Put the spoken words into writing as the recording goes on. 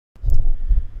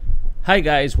Hi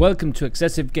guys, welcome to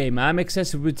XsvGamer. I'm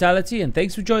Excessive Brutality and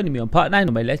thanks for joining me on part 9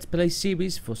 of my Let's Play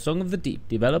series for Song of the Deep,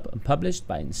 developed and published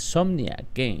by Insomniac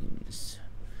Games.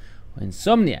 Or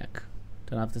Insomniac.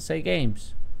 Don't have to say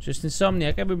games. Just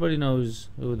Insomniac, everybody knows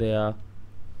who they are.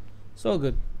 It's all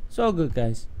good. It's all good,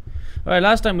 guys. Alright,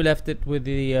 last time we left it with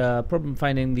the problem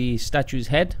finding the statue's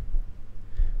head.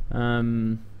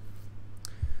 Managed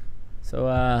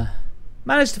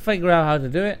to figure out how to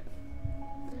do it.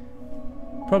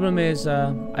 Problem is,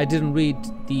 I didn't read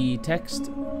the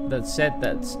text that said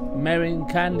that Merryn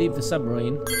can leave the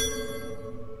submarine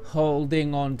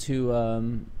holding on to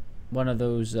one of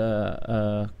those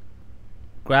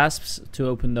grasps to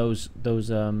open those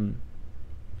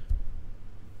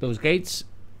gates,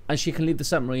 and she can leave the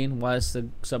submarine whilst the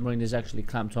submarine is actually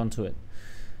clamped onto it.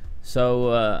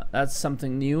 So that's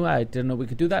something new. I didn't know we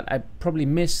could do that. I probably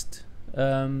missed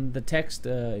the text.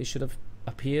 It should have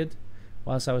appeared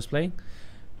whilst I was playing.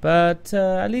 But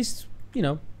at least, you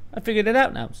know, I figured it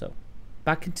out now. So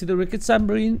back into the wicked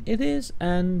submarine it is,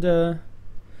 and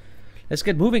let's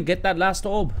get moving. Get that last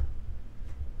orb.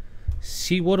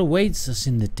 See what awaits us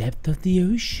in the depth of the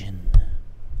ocean.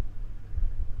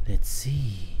 Let's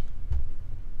see.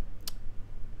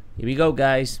 Here we go,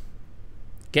 guys.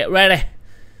 Get ready.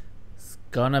 It's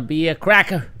gonna be a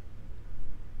cracker.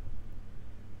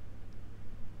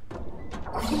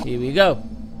 Here we go.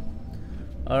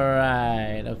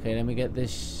 Alright, okay, let me get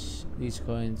these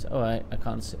coins. Oh, I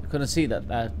can't see. I couldn't see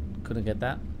that. I couldn't get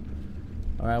that.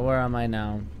 Alright, where am I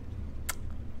now?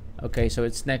 Okay, so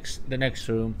it's the next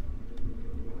room.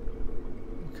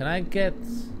 Can I get...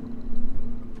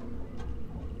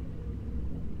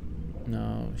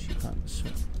 No, she can't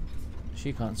swim.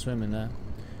 She can't swim in there.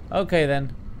 Okay,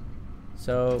 then.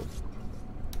 So...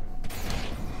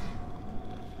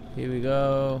 Here we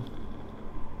go.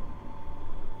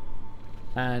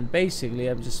 And basically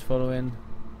I'm just following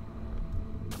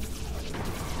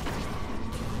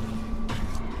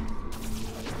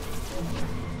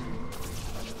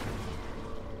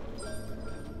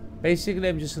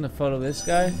I'm just gonna follow this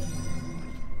guy.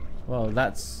 Well,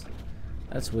 that's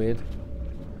weird.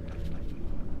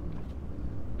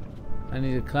 I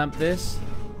need to clamp this,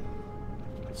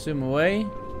 swim away.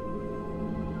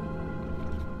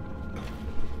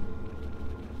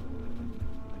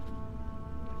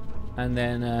 And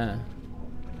then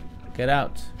get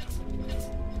out.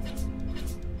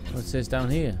 What's this down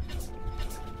here?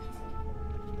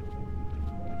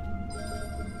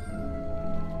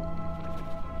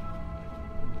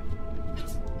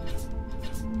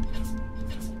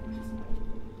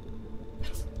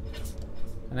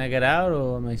 Can I get out,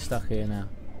 or am I stuck here now?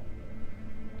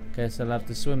 Guess I'll have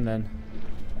to swim then.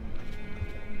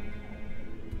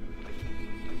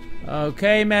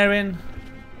 Okay, Merryn.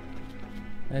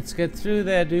 Let's get through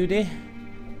there, dude.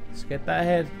 Let's get that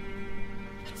head.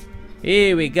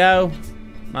 Here we go.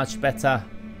 Much better.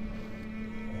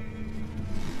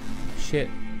 Shit.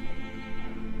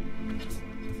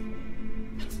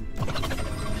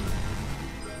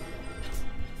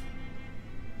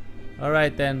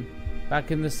 Alright then.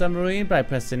 Back in the submarine by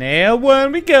pressing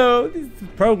L1 we go. This is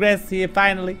progress here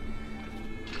finally.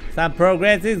 Some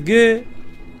progress is good.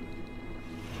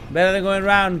 Better than going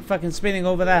around fucking spinning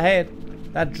over that head.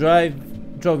 That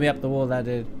drove me up the wall, that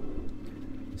did.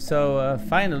 So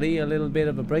finally a little bit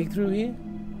of a breakthrough here.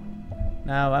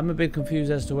 Now I'm a bit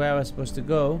confused as to where I was supposed to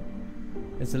go.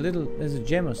 There's a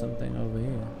gem or something over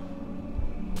here.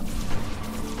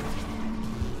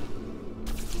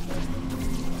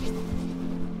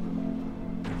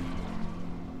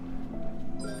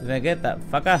 Did I get that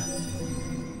fucker?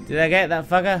 Did I get that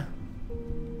fucker?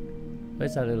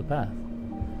 Where's that little path?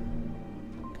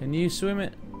 Can you swim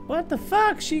it? What the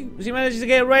fuck? She managed to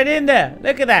get right in there.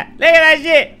 Look at that. Look at that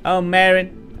shit. Oh,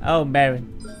 Merryn. Oh, Merryn.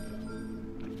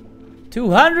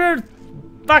 200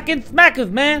 fucking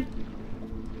smackers, man.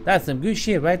 That's some good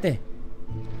shit right there.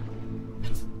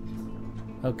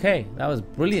 Okay, that was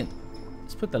brilliant.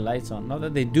 Let's put the lights on. Not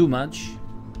that they do much.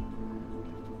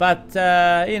 But,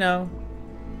 you know,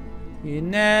 you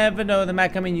never know. They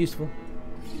might come in useful.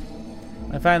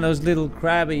 I find those little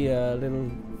crabby,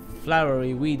 little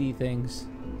flowery, weedy things.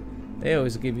 They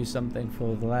always give you something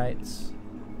for the lights.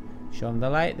 Show them the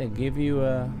light, they give you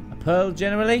a pearl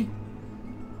generally.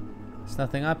 There's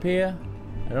nothing up here.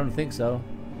 I don't think so.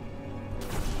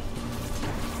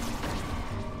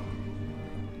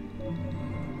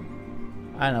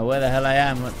 I don't know where the hell I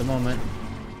am at the moment.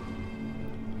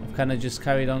 I've kind of just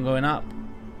carried on going up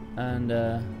and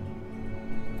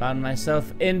found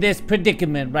myself in this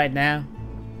predicament right now.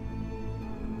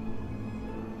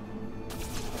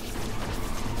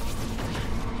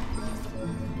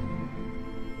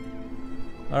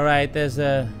 Alright, there's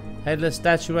a headless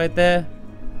statue right there.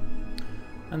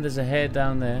 And there's a head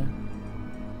down there.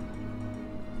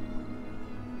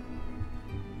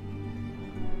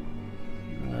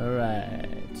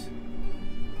 Alright.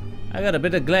 I got a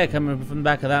bit of glare coming from the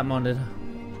back of that monitor.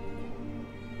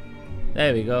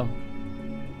 There we go.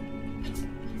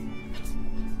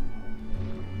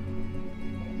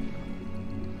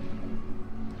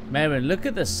 Merryn, look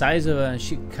at the size of her, and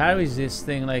she carries this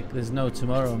thing like there's no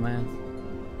tomorrow, man.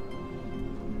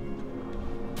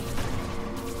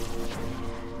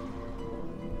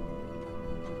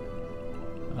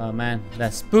 Oh man,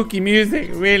 that spooky music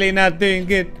really not doing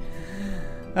good.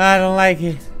 I don't like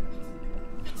it.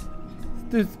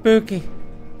 It's too spooky.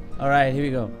 Alright, here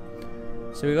we go.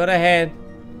 So we got a head.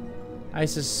 I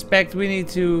suspect we need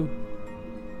to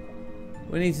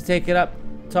take it up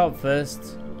top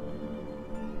first.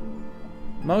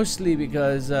 Mostly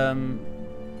because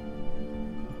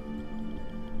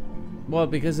well,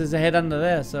 because there's a head under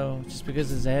there, so just because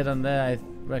there's a head under there, I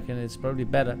reckon it's probably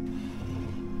better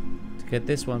to get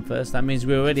this one first. That means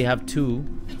we already have two.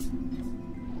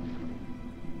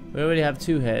 We already have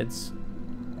two heads.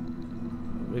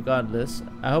 Regardless,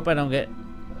 I hope I don't get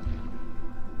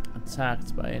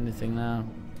attacked by anything now,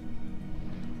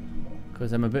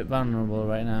 because I'm a bit vulnerable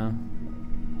right now.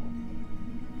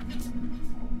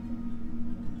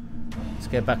 Let's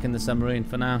get back in the submarine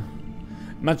for now.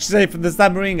 Much safer in the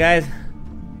submarine, guys.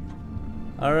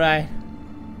 Alright,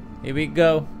 here we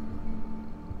go.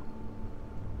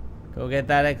 Go get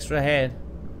that extra head.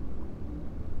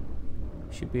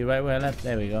 Should be right where I left.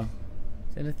 There we go.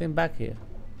 Is anything back here?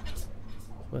 It's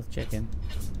worth checking.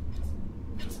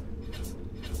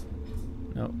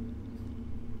 No.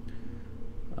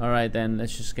 Alright then,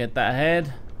 let's just get that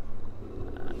head.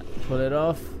 Pull it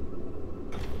off.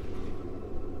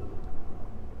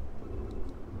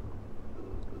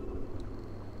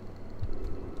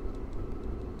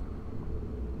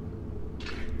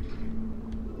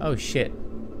 Oh shit.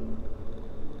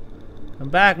 Come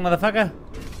back, motherfucker.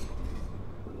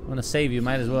 I wanna save you,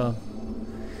 might as well.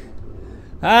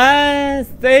 Ah,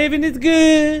 saving is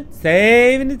good.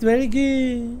 Saving is very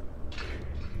good.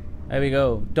 There we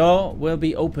go. Door will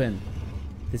be open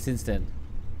this instant.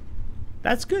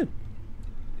 That's good.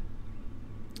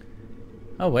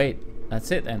 Oh wait, that's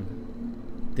it then.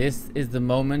 This is the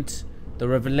moment, the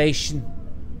revelation,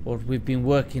 what we've been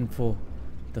working for.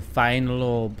 The final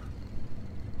orb.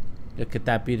 Look at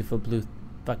that beautiful blue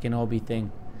fucking orby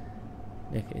thing.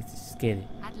 Look, it's scary.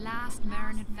 At last,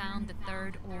 Merryn had found the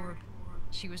third orb.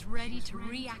 She was ready to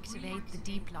reactivate the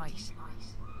deep light.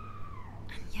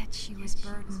 And yet she was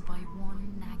burdened by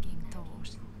one nagging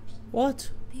thought. What?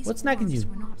 These What's nagging you? orbs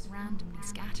were not randomly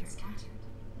scattered.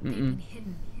 They'd been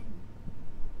hidden.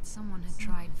 Someone had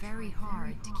tried very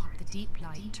hard to keep the deep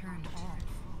light turned off.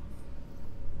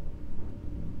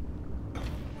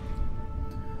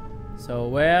 So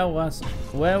where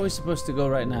are we supposed to go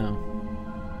right now?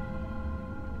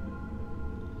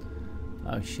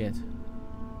 Oh shit.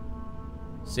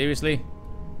 Seriously?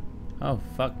 Oh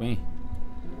fuck me.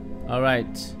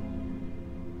 Alright.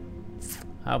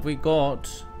 Have we got...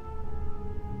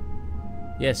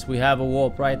 Yes, we have a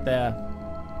warp right there.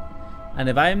 And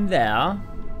if I'm there,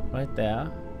 right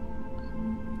there...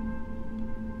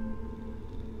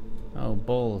 Oh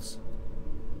balls.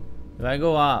 If I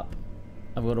go up,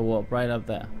 I've got a warp right up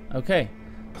there. Okay,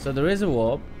 so there is a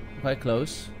warp, quite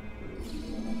close.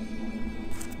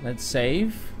 Let's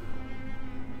save.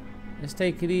 Let's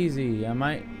take it easy. I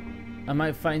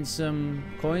might find some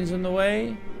coins on the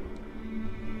way,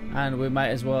 and we might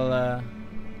as well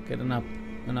get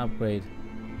an upgrade.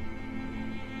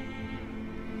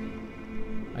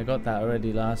 I got that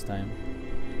already last time.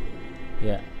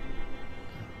 Yeah.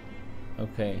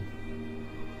 Okay.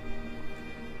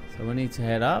 So we need to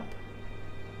head up.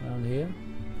 Around here.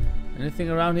 Anything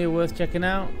around here worth checking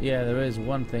out? Yeah, there is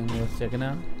one thing worth checking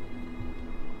out.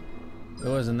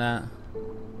 There wasn't that.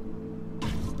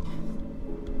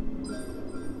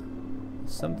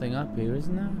 There's something up here,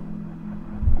 isn't there?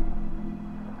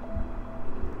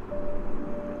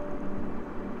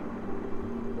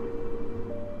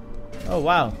 Oh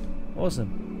wow,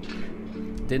 awesome.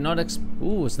 Did not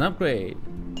ooh, it's an upgrade.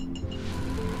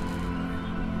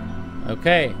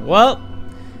 Okay, well,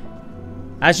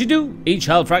 as you do, each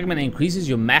health fragment increases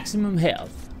your maximum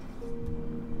health.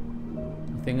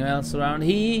 Nothing else around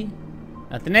here?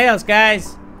 Nothing else,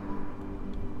 guys.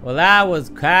 Well, that was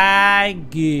quite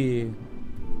good.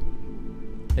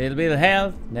 Little bit of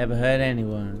health, never hurt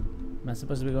anyone. Am I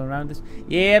supposed to be going around this?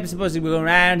 Yeah, I'm supposed to be going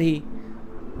around here.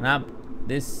 And up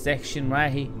this section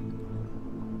right here.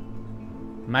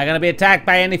 Am I gonna be attacked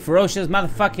by any ferocious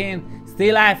motherfucking stay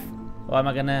alive, or am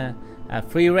I gonna have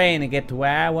free reign and get to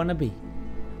where I wanna be?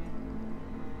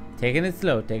 Taking it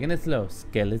slow, taking it slow.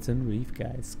 Skeleton reef,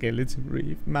 guys. Skeleton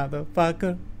reef,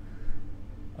 motherfucker.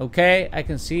 Okay, I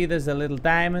can see there's a little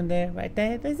diamond there. Right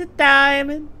there. There's a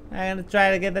diamond. I'm gonna try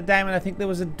to get the diamond. I think there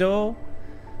was a door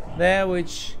there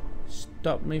which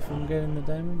stopped me from getting the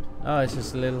diamond. Oh, it's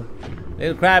just a little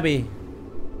crabby.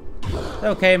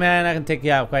 Okay, man. I can take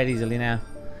you out quite easily now.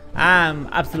 I'm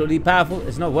absolutely powerful.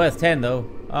 It's not worth 10 though.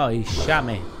 Oh, he shot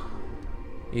me.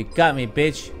 You got me,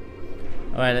 bitch.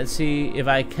 Alright, let's see if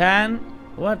I can.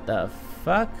 What the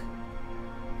fuck?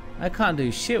 I can't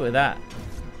do shit with that.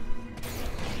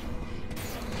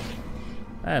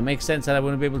 It makes sense that I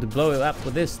wouldn't be able to blow it up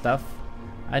with this stuff.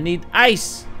 I need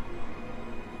ice!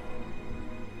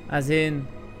 As in...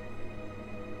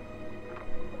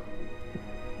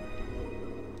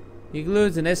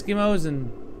 igloos and Eskimos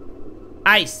and...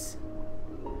 ice!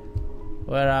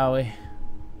 Where are we?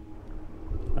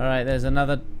 Alright, there's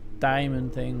another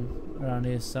diamond thing around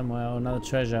here somewhere, or another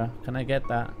treasure. Can I get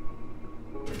that?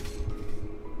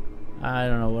 I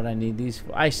don't know what I need these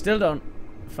for. I still don't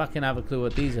fucking have a clue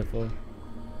what these are for.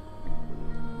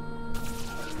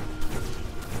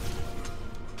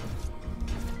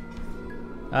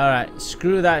 Alright,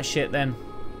 screw that shit then.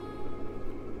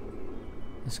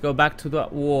 Let's go back to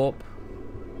that warp.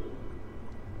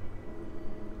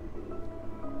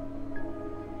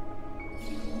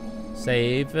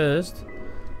 Save first.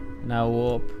 Now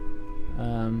warp.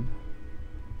 I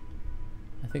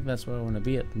think that's where I want to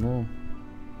be at the moment.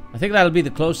 I think that'll be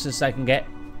the closest I can get.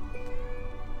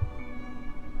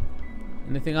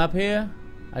 Anything up here?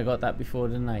 I got that before,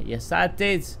 didn't I? Yes, I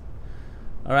did.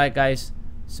 Alright, guys.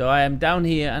 So I am down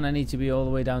here and I need to be all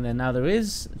the way down there. Now there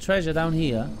is treasure down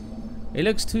here. It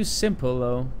looks too simple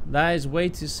though. That is way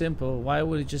too simple. Why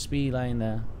would it just be lying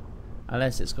there?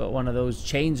 Unless it's got one of those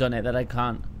chains on it that I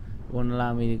can't. It won't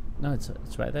allow me to... No, it's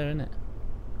right there, isn't it?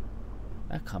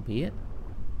 That can't be it.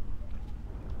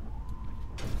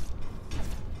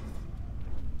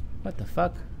 What the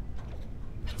fuck?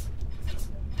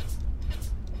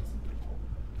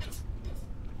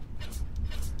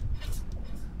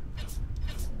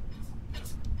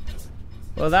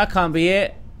 Well, that can't be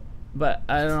it. But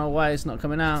I don't know why it's not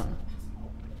coming out.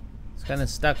 It's kind of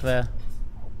stuck there.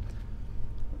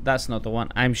 That's not the one.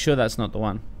 I'm sure that's not the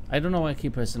one. I don't know why I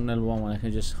keep pressing L1 when I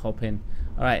can just hop in.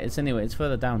 Alright, it's anyway, it's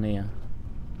further down here.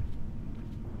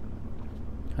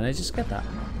 Can I just get that?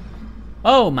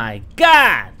 Oh my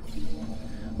god!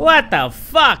 What the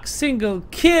fuck? Single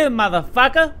kill,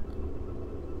 motherfucker!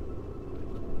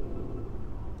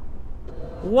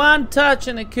 One touch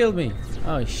and it killed me.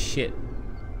 Oh shit.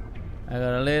 I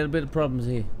got a little bit of problems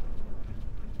here.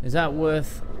 Is that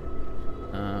worth...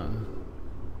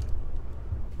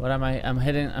 what am I? I'm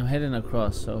heading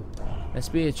across, so let's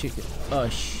be a chicken. Oh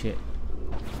shit.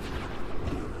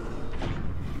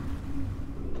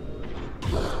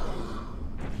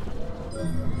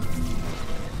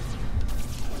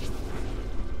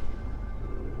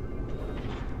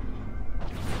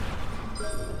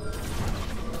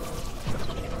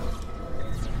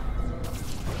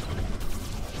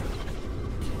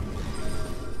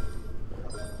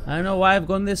 I don't know why I've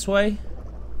gone this way.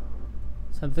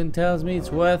 Something tells me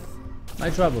it's worth my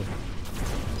trouble.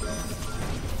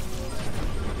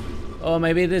 Or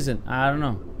maybe it isn't. I don't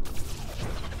know.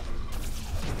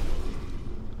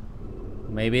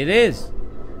 Maybe it is.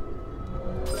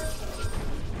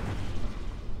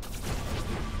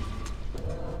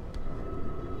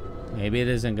 Maybe it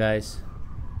isn't, guys.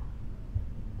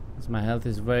 Because my health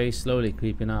is very slowly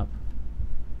creeping up.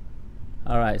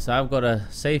 Alright, so I've got a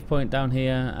save point down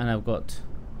here, and I've got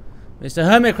Mr.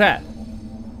 Hermit Crab.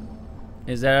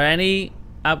 Is there any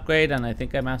upgrade? And I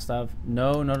think I must have.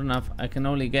 No, not enough. I can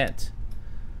only get...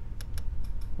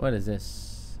 What is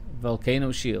this?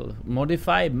 Volcano shield.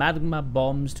 Modify magma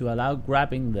bombs to allow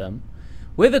grabbing them.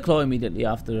 With a claw immediately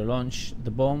after the launch,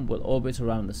 the bomb will orbit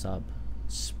around the sub,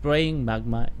 spraying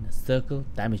magma in a circle,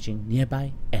 damaging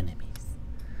nearby enemies.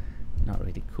 Not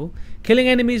really cool. Killing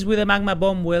enemies with a magma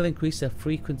bomb will increase the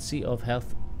frequency of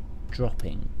health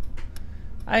dropping.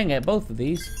 I can get both of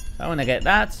these. I want to get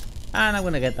that, and I'm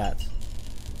going to get that.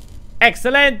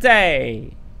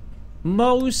 Excelente!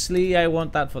 Mostly I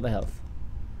want that for the health.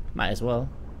 Might as well.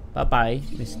 Bye-bye,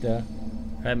 Mr.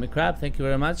 Hermit Crab. Thank you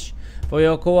very much for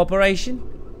your cooperation.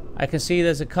 I can see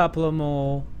there's a couple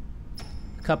more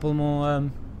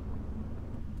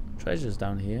treasures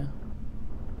down here.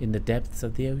 In the depths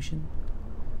of the ocean.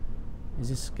 Is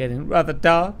this getting rather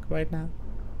dark right now?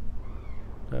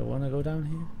 Do I want to go down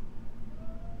here?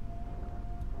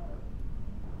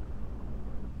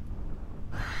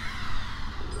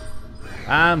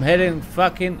 I'm hitting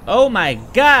fucking... Oh my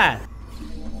god!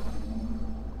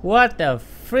 What the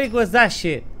freak was that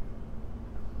shit?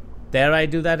 Dare I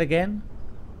do that again?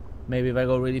 Maybe if I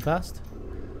go really fast.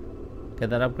 Get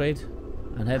that upgrade.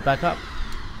 And head back up.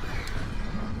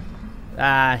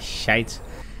 Ah, shite.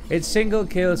 It's single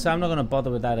kill, so I'm not going to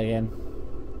bother with that again.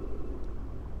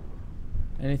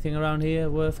 Anything around here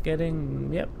worth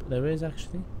getting? Yep, there is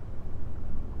actually.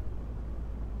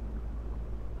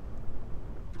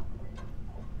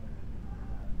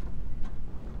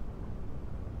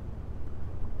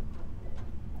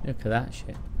 Look at that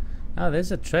shit. Oh,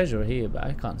 there's a treasure here, but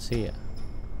I can't see it.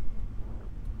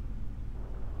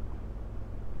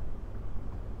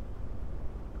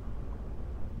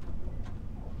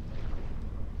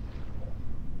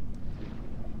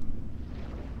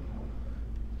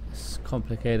 It's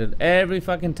complicated. Every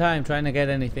fucking time trying to get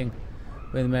anything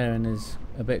with Merryn is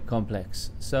a bit complex.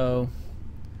 So,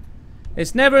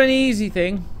 it's never an easy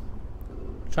thing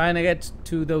trying to get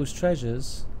to those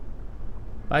treasures.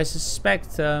 I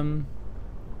suspect, in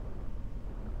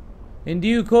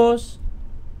due course,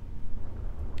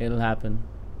 it'll happen.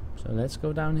 So let's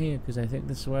go down here, because I think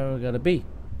this is where we're gonna be.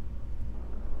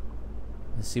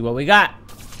 Let's see what we got.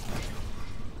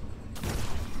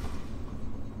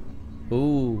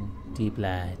 Ooh, deep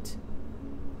light.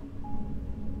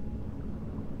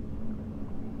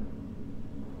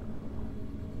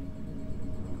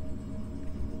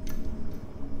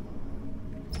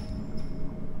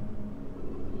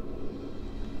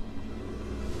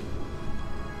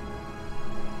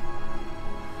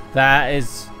 That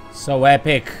is so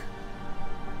epic.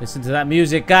 Listen to that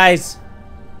music, guys.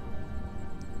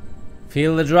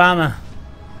 Feel the drama.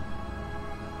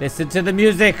 Listen to the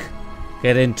music.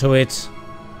 Get into it.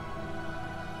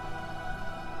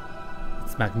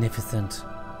 It's magnificent.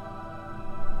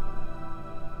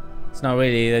 It's not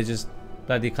really, they're just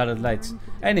bloody colored lights.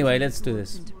 Anyway, let's do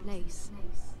this. Into place.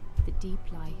 The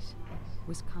deep light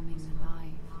was coming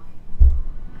alive.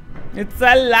 It's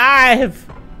alive!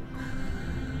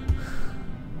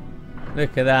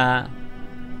 Look at that.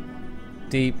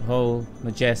 Deep hole,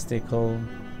 majestic hole.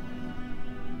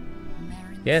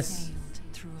 Merryn Yes. sailed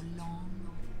through a long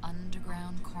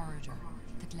underground corridor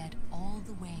that led all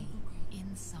the way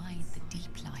inside the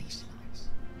deep light.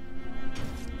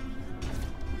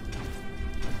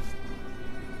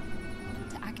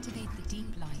 To activate the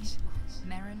deep light,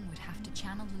 Merryn would have to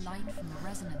channel the light from the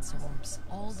resonance orbs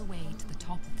all the way to the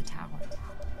top of the tower.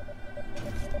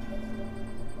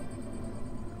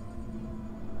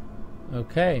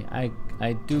 Okay,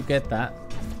 I do get that.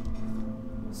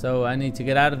 So I need to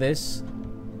get out of this.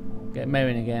 Get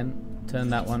Merryn again. Turn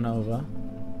that one over.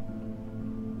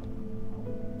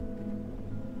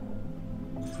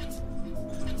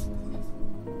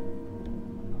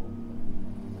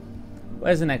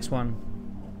 Where's the next one?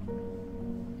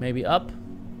 Maybe up?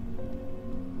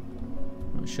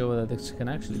 Not sure whether this can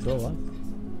actually go up.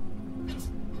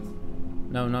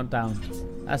 No, not down.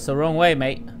 That's the wrong way,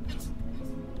 mate.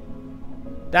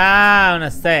 Down, I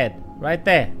said. Right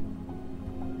there.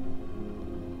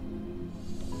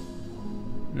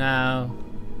 Now,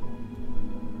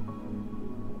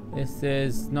 this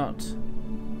is not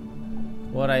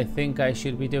what I think I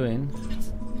should be doing.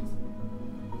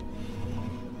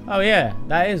 Oh yeah,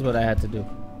 that is what I had to do.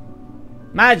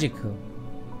 Magical.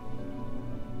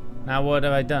 Now what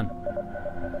have I done?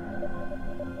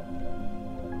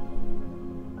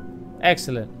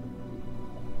 Excellent.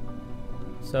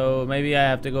 So maybe I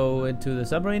have to go into the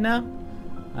submarine now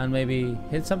and maybe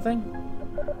hit something.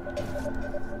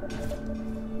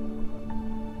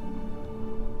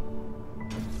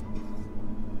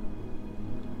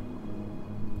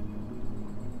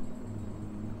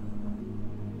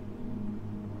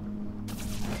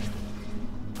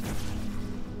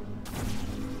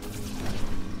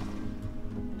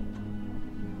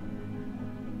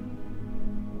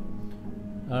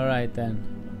 All right then.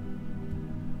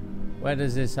 Where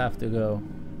does this have to go?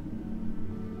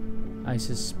 I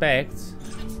suspect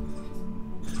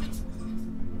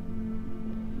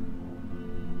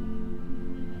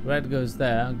red goes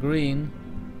there, green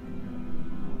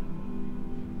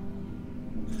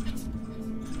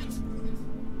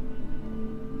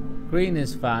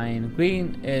is fine,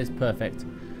 green is perfect.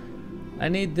 I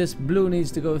need this blue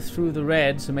needs to go through the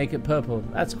red to make it purple.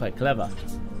 That's quite clever.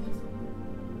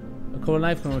 A coral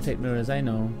knife can rotate mirrors, I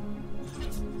know.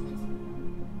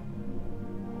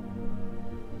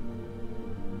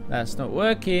 That's not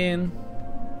working.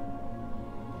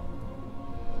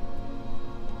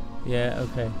 Yeah,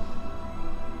 okay.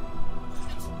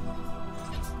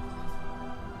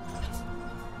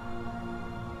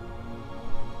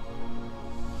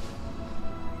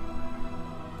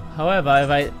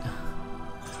 However,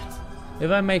 if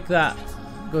I make that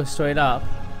go straight up,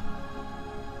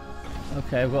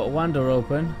 okay, I've got one door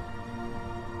open.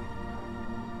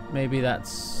 Maybe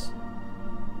that's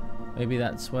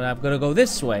what I've got to go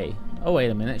this way. Oh wait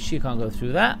a minute, she can't go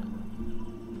through that.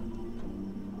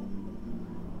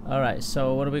 All right,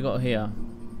 so what do we got here?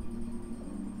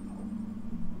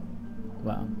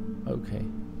 Wow. Okay.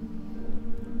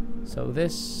 So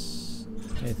this,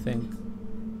 I think.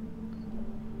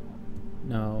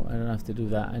 No, I don't have to do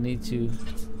that. I need to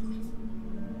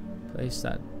place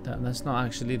that down. That's not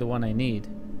actually the one I need.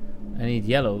 I need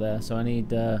yellow there, so I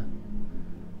need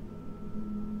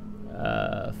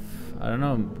I don't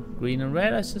know, green and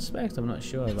red, I suspect. I'm not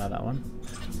sure about that one.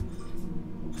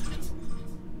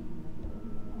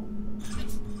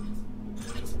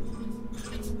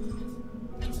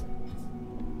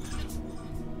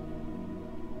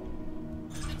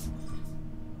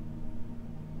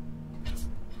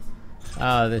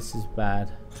 Oh, this is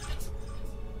bad.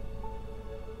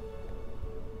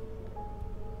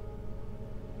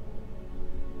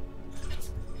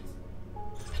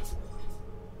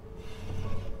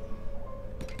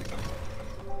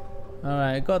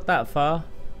 Alright, I got that far.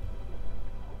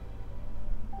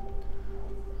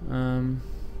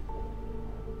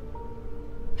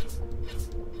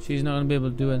 She's not gonna be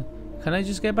able to do it. Can I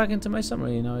just get back into my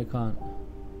submarine? No, I can't.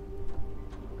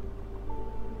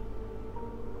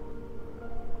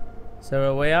 Is there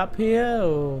a way up here,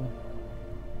 or?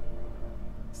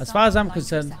 As far as I'm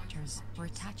concerned, receptors were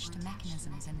attached to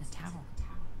mechanisms in the tower.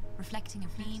 Reflecting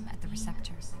a beam at the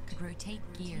receptors could rotate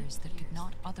gears that could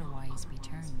not otherwise be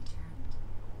turned.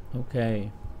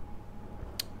 okay.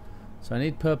 So I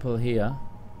need purple here.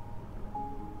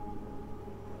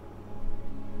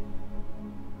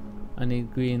 I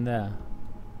need green there.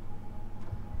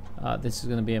 This is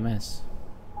gonna be a mess.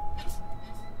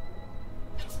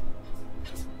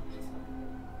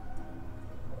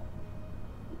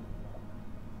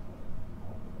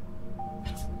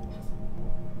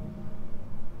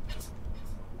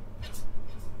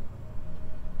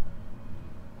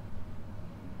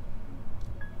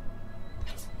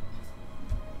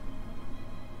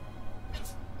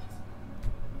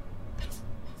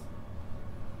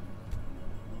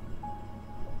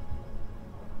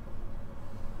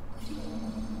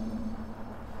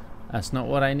 That's not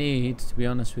what I need, to be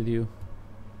honest with you.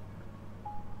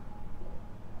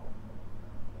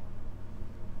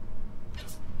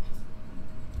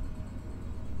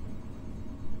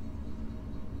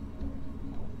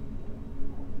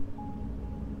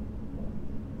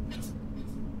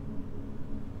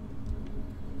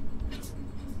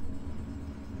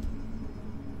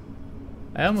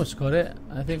 I almost got it.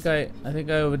 I think I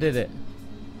overdid it.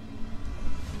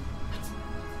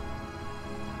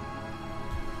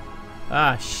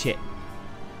 Ah, shit.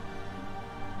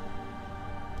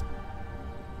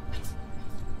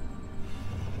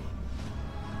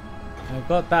 I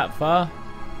got that far.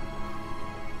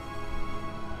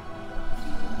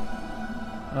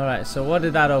 Alright, so what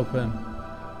did that open?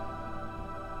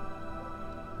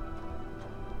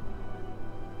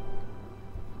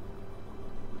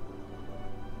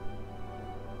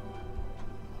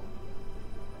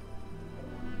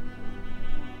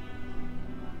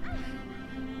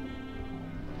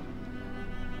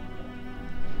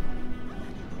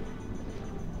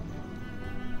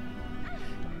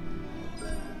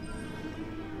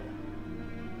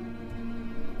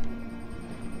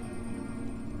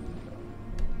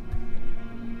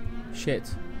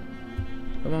 Shit.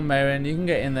 Come on, Merryn, you can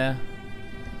get in there.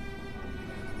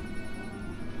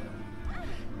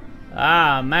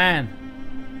 Ah, man.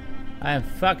 I am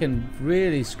fucking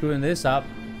really screwing this up.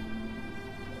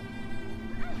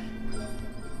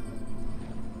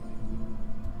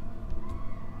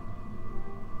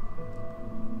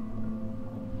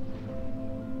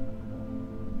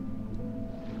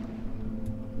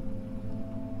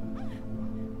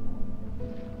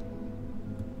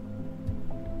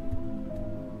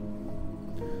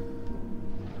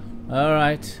 All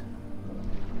right.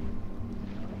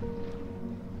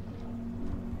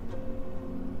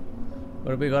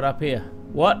 What have we got up here?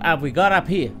 What have we got up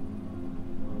here?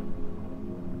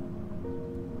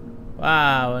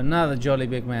 Wow, another jolly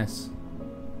big mess.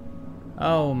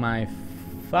 Oh my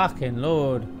fucking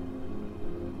lord.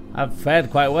 I've fared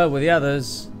quite well with the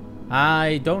others.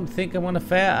 I don't think I'm gonna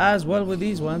fare as well with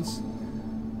these ones.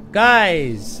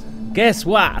 Guys, guess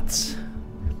what?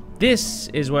 This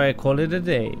is where I call it a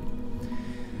day.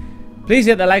 Please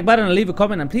hit the like button and leave a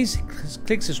comment, and please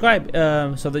click subscribe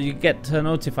so that you get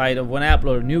notified of when I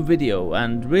upload a new video.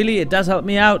 And really, it does help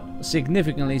me out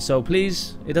significantly, so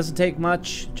please, it doesn't take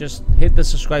much. Just hit the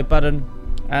subscribe button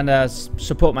and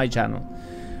support my channel.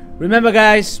 Remember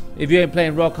guys, if you ain't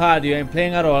playing rock hard, you ain't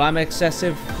playing at all. I'm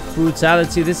Excessive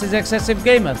Brutality. This is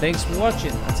XsvGamer. Thanks for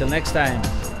watching. Until next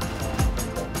time.